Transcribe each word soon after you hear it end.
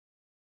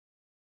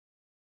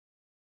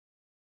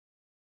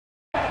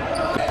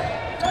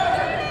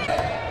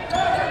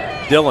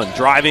Dillon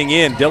driving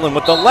in. Dillon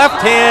with the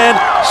left hand.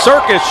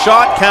 Circus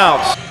shot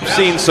counts. We've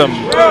seen some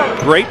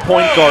great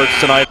point guards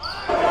tonight.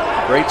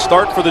 Great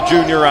start for the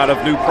junior out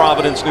of New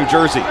Providence, New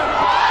Jersey.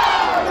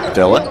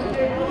 Dillon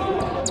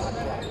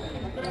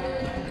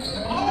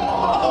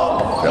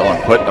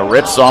putting the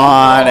Ritz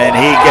on, and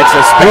he gets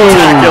a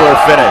spectacular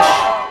finish.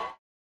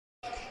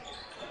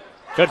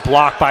 Good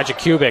block by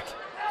Jakubik.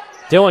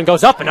 Dillon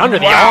goes up and under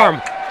the arm.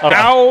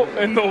 How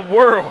in the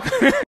world?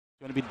 Going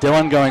to be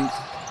Dillon going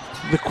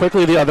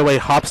quickly the other way,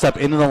 hop step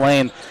into the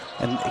lane,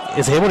 and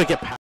is able to get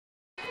past.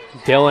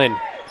 Dillon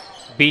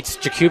beats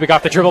Jakubik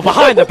off the dribble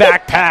behind the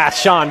back pass.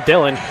 Sean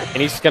Dillon, and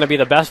he's going to be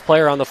the best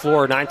player on the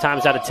floor 9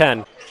 times out of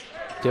 10.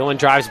 Dillon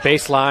drives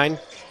baseline.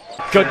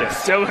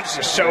 Goodness. Dillon's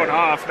just showing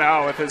off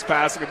now with his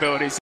passing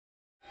abilities.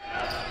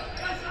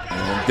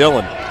 And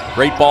Dillon,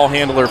 great ball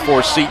handler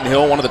for Seton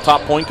Hill, one of the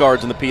top point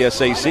guards in the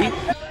PSAC.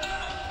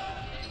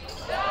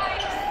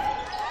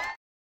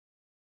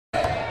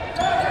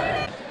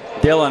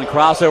 Dillon,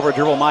 crossover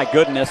dribble, my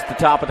goodness, the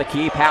top of the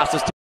key,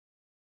 passes to...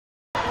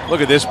 Look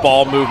at this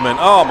ball movement.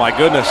 Oh, my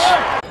goodness.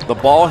 The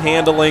ball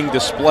handling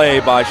display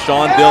by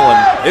Sean Dillon.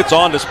 It's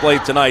on display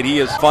tonight. He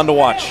is fun to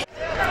watch.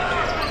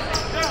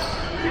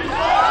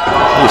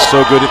 He is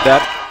so good at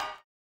that.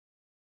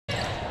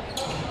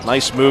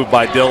 Nice move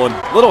by Dillon.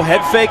 Little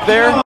head fake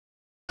there.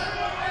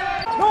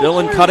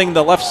 Dillon cutting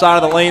the left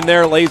side of the lane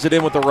there, lays it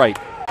in with the right.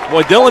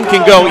 Boy, Dillon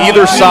can go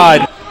either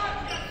side.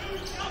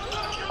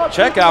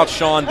 Check out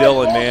Sean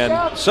Dillon,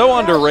 man. So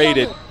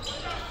underrated.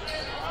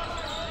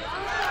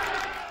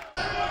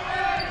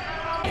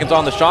 Seconds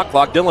on the shot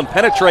clock. Dillon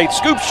penetrates.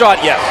 Scoop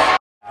shot, yes.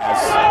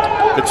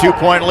 The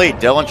 2-point lead.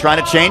 Dillon trying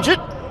to change it.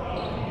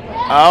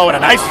 Oh, and a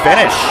nice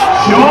finish.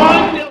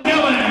 Sean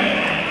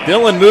Dillon.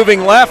 Dillon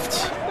moving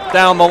left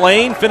down the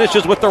lane,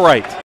 finishes with the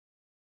right.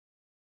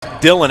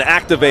 Dillon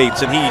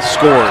activates and he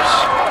scores.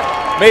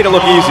 Made it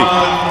look easy.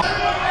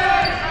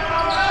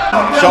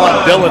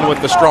 Sean Dillon with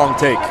the strong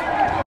take.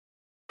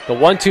 The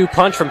 1-2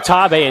 punch from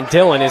Tabe and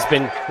Dillon has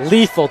been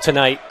lethal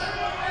tonight.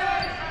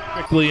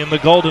 Quickly in the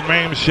Golden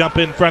Rams jump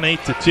in front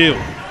 8-2.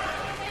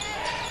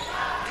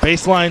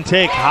 Baseline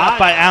take, hot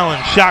by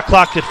Allen, shot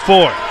clock at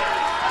 4.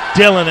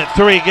 Dillon at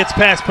 3, gets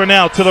past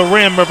Purnell to the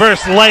rim,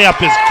 reverse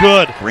layup is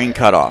good. Green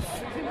cutoff.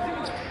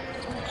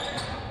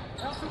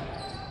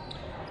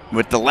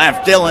 With the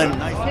left, Dillon.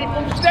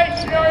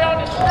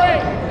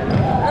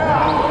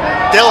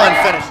 Dillon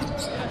finishes.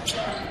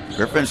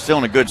 Griffin's still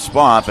in a good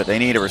spot, but they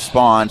need a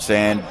response,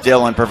 and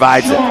Dillon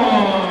provides it.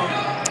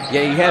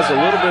 Yeah, he has a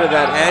little bit of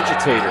that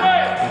agitator.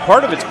 And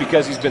part of it's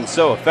because he's been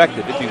so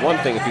effective. It'd be one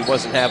thing if he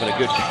wasn't having a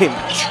good game,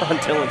 but Sean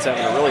Dillon's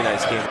having a really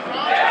nice game.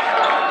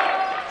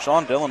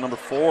 Sean Dillon, number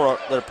 4,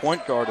 their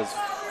point guard, is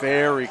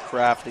very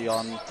crafty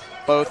on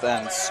both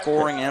ends,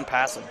 scoring and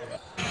passing.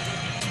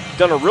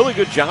 Done a really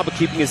good job of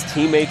keeping his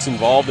teammates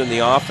involved in the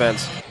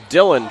offense.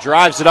 Dillon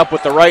drives it up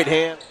with the right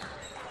hand.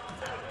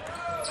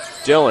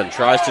 Dillon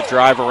tries to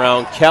drive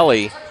around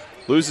Kelly,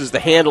 loses the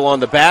handle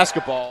on the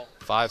basketball.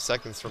 5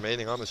 seconds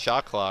remaining on the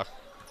shot clock.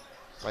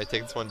 Might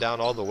take this one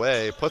down all the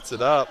way, puts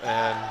it up,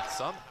 and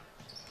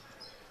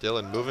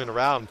Dillon moving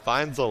around,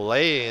 finds a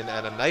lane,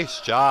 and a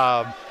nice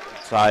job.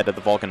 Side of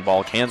the Vulcan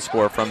ball can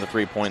score from the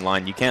three-point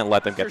line. You can't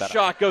let them get that.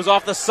 Shot goes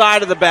off the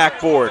side of the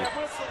backboard.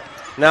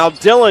 Now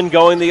Dillon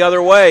going the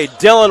other way.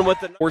 Dillon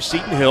with the... For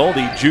Seton Hill,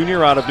 the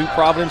junior out of New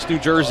Providence, New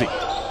Jersey.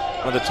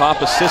 One of the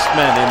top assist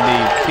men in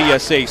the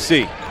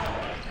PSAC.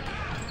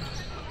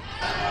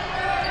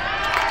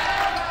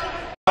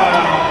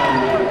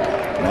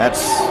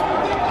 That's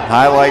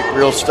highlight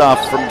reel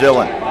stuff from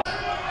Dillon.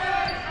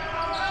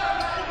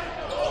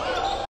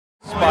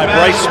 By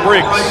Bryce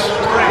Spriggs.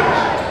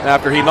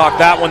 After he knocked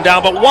that one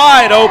down, but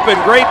wide open.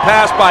 Great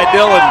pass by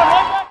Dillon.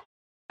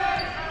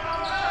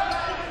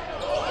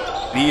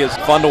 He is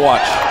fun to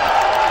watch.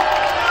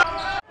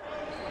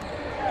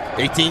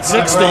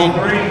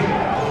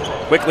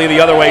 18-16. Quickly the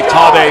other way,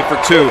 Tabe for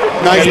 2.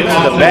 Nice to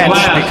the bench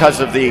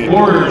because of the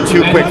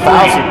 2 quick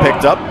fouls he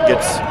picked up.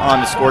 Gets on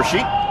the score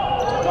sheet.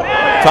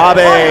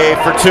 Tabe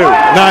for 2.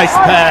 Nice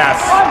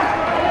pass.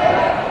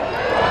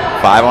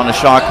 5 on the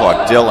shot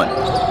clock. Dillon.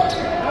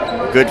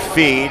 Good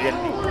feed.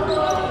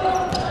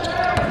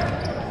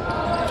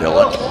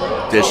 Dillon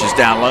dishes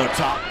down low.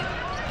 Top.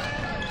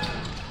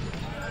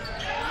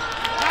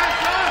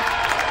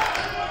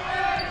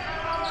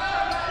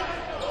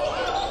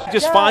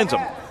 Just finds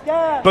him.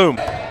 Boom.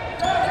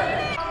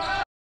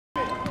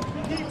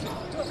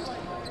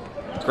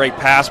 Great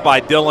pass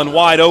by Dillon,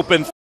 wide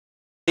open.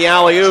 The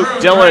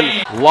alley-oop, Dillon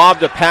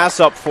lobbed a pass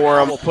up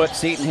for him. Will put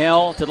Seton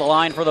Hill to the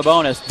line for the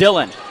bonus.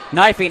 Dillon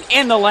knifing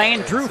in the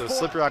lane, drew. So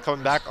Slippery Rock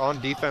coming back on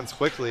defense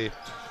quickly,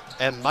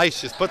 and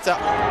Mice just puts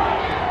out.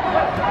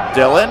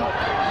 Dillon,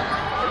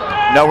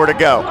 nowhere to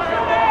go.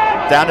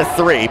 Down to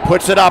 3,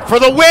 puts it up for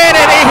the win,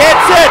 and he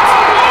hits it!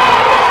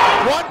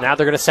 Now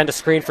they're going to send a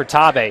screen for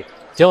Tabe.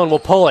 Dillon will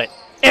pull it,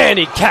 and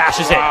he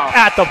cashes it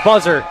at the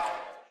buzzer.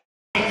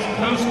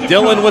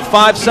 Dillon with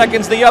 5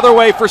 seconds the other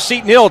way for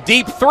Seton Hill.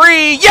 Deep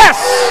 3,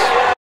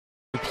 yes!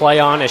 play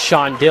on as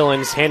Sean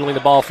Dillon's handling the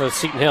ball for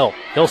Seton Hill.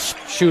 He'll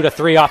shoot a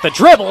three off the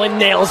dribble and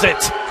nails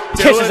it.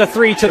 Kisses a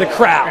three to the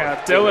crowd.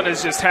 Yeah, Dillon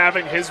is just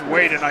having his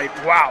way tonight.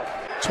 Wow,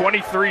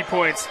 23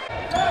 points.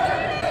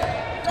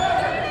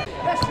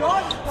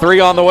 Three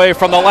on the way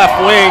from the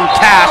left wing.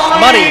 Cash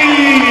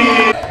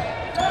money.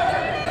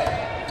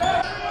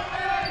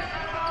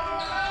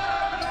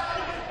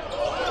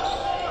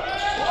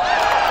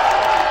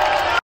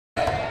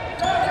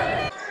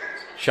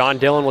 Sean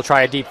Dillon will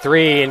try a deep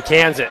three and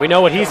cans it. We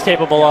know what he's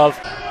capable of.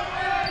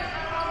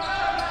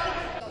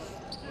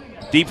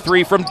 Deep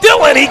three from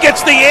Dillon. He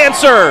gets the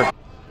answer.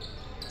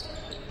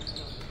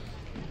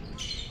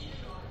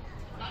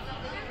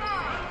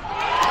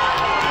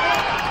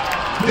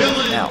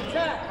 Now,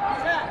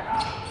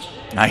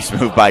 nice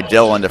move by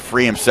Dillon to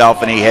free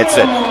himself, and he hits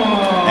it.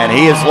 And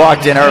he is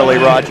locked in early,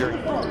 Roger.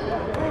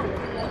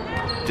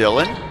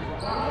 Dillon.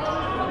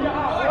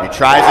 He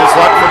tries his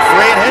luck for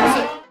three and hits.